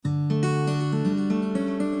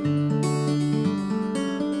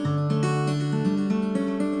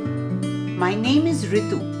My name is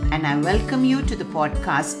Ritu and I welcome you to the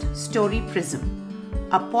podcast Story Prism,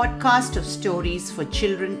 a podcast of stories for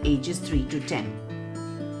children ages 3 to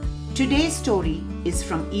 10. Today's story is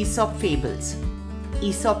from Aesop Fables.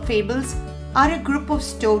 Aesop Fables are a group of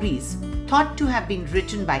stories thought to have been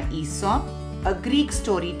written by Aesop, a Greek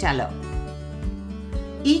storyteller.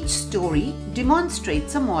 Each story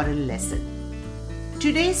demonstrates a moral lesson.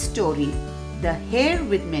 Today's story, The Hare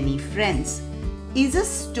with Many Friends, is a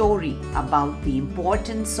story about the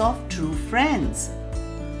importance of true friends.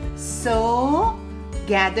 So,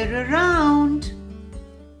 gather around.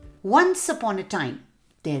 Once upon a time,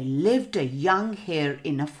 there lived a young hare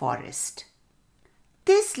in a forest.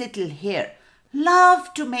 This little hare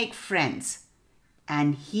loved to make friends,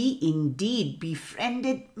 and he indeed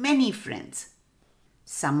befriended many friends.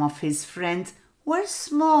 Some of his friends were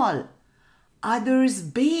small, others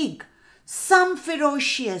big, some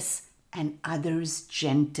ferocious, and others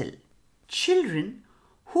gentle. Children,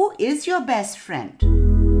 who is your best friend?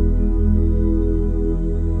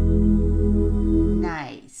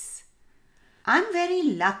 Nice. I'm very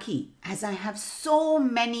lucky as I have so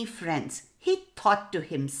many friends, he thought to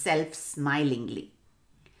himself smilingly.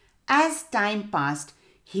 As time passed,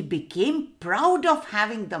 he became proud of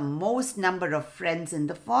having the most number of friends in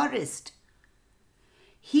the forest.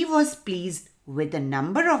 He was pleased with the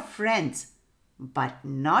number of friends, but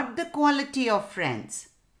not the quality of friends.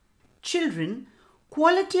 Children,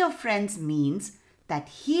 quality of friends means that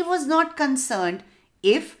he was not concerned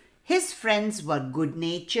if his friends were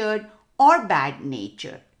good-natured or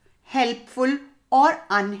bad-natured, helpful or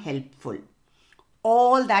unhelpful.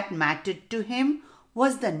 All that mattered to him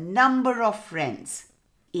was the number of friends.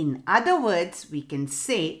 In other words, we can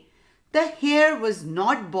say the hare was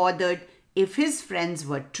not bothered if his friends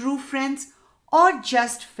were true friends or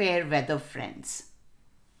just fair weather friends.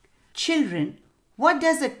 Children, what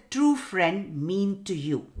does a true friend mean to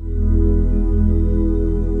you?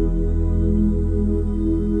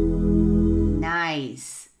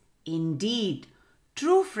 Nice. Indeed,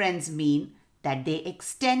 true friends mean that they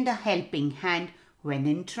extend a helping hand when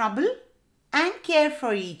in trouble and care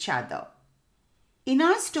for each other. In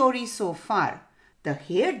our story so far, the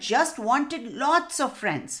hare just wanted lots of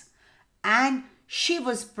friends, and she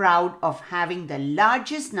was proud of having the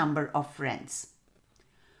largest number of friends.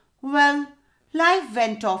 Well, life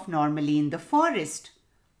went off normally in the forest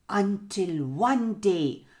until one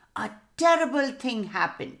day a terrible thing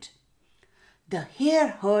happened. The hare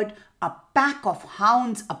heard a pack of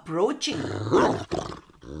hounds approaching.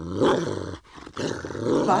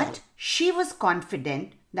 But she was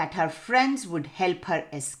confident that her friends would help her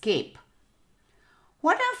escape.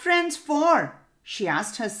 What are friends for? She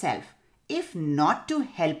asked herself, if not to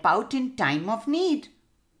help out in time of need.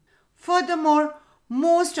 Furthermore,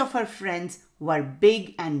 most of her friends were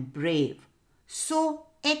big and brave, so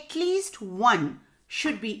at least one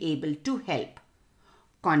should be able to help.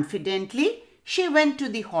 Confidently, she went to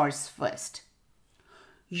the horse first.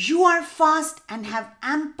 You are fast and have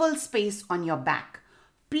ample space on your back.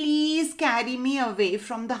 Please carry me away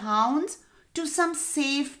from the hounds to some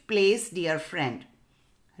safe place, dear friend,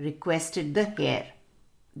 requested the hare.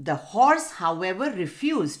 The horse, however,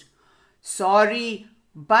 refused. Sorry,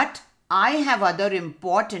 but I have other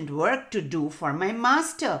important work to do for my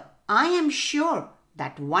master. I am sure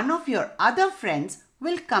that one of your other friends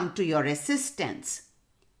will come to your assistance.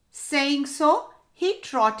 Saying so, he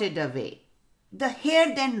trotted away. The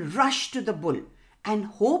hare then rushed to the bull and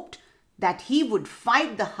hoped that he would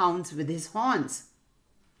fight the hounds with his horns.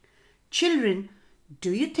 Children,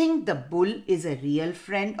 do you think the bull is a real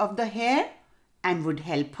friend of the hare and would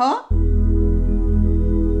help her?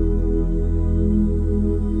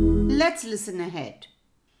 Let's listen ahead.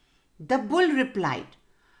 The bull replied,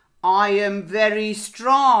 I am very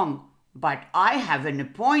strong, but I have an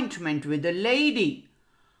appointment with a lady.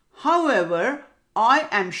 However, I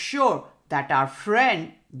am sure that our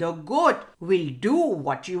friend, the goat, will do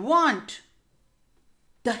what you want.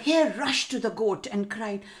 The hare rushed to the goat and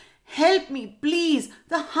cried, Help me, please,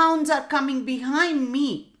 the hounds are coming behind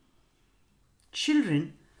me.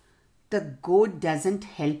 Children, the goat doesn't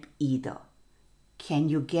help either. Can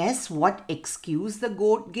you guess what excuse the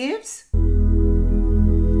goat gives?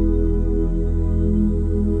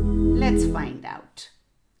 Let's find out.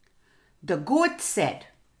 The goat said,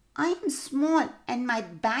 I am small and my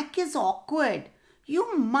back is awkward.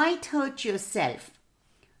 You might hurt yourself.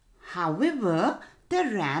 However, the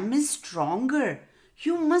ram is stronger.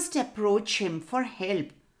 You must approach him for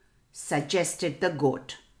help, suggested the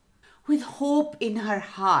goat. With hope in her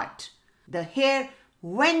heart, the hare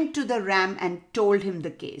went to the ram and told him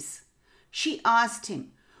the case. She asked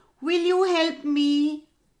him, Will you help me?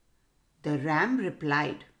 The ram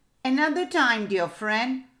replied, "Another time, dear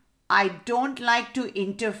friend. I don't like to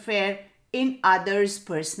interfere in others'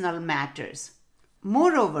 personal matters.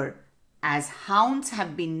 Moreover, as hounds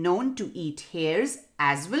have been known to eat hares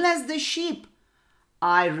as well as the sheep,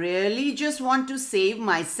 I really just want to save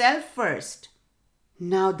myself first."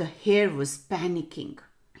 Now the hare was panicking.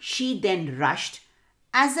 She then rushed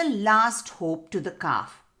as a last hope to the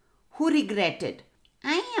calf, who regretted,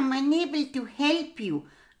 "I am unable to help you.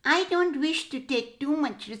 I don't wish to take too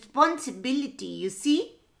much responsibility, you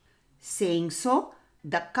see." Saying so,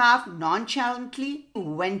 the calf nonchalantly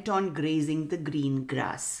went on grazing the green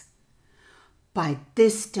grass. By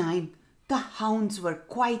this time, the hounds were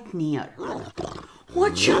quite near.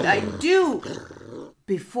 "What should I do?"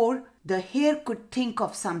 Before the hare could think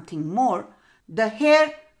of something more, the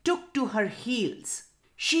hare took to her heels.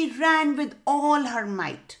 She ran with all her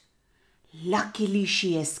might. Luckily,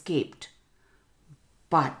 she escaped.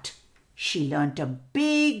 But she learnt a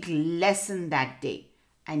big lesson that day,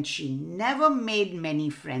 and she never made many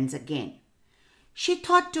friends again. She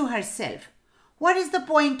thought to herself, "What is the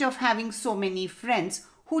point of having so many friends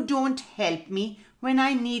who don't help me when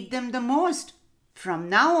I need them the most? From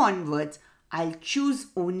now onwards, I'll choose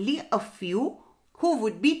only a few who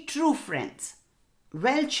would be true friends."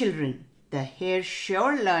 Well, children, the hare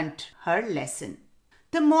sure learnt her lesson.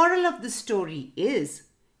 The moral of the story is,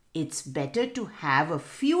 it's better to have a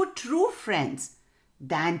few true friends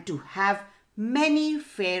than to have many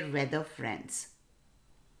fair weather friends.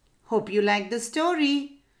 Hope you like the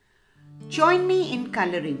story. Join me in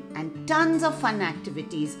coloring and tons of fun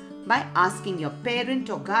activities by asking your parent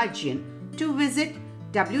or guardian to visit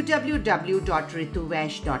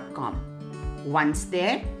www.rituvash.com. Once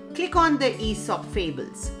there, click on the Aesop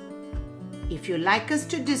Fables. If you like us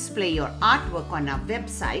to display your artwork on our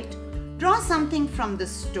website, draw something from the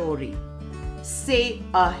story. Say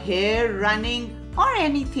a hare running or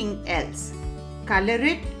anything else. Color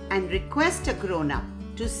it and request a grown-up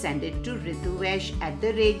to send it to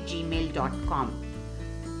rituvash@gmail.com.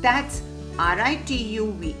 That's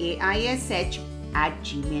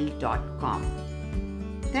RITUVAISH@gmail.com.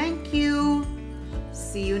 Thank you.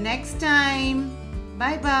 See you next time.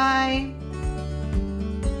 Bye-bye.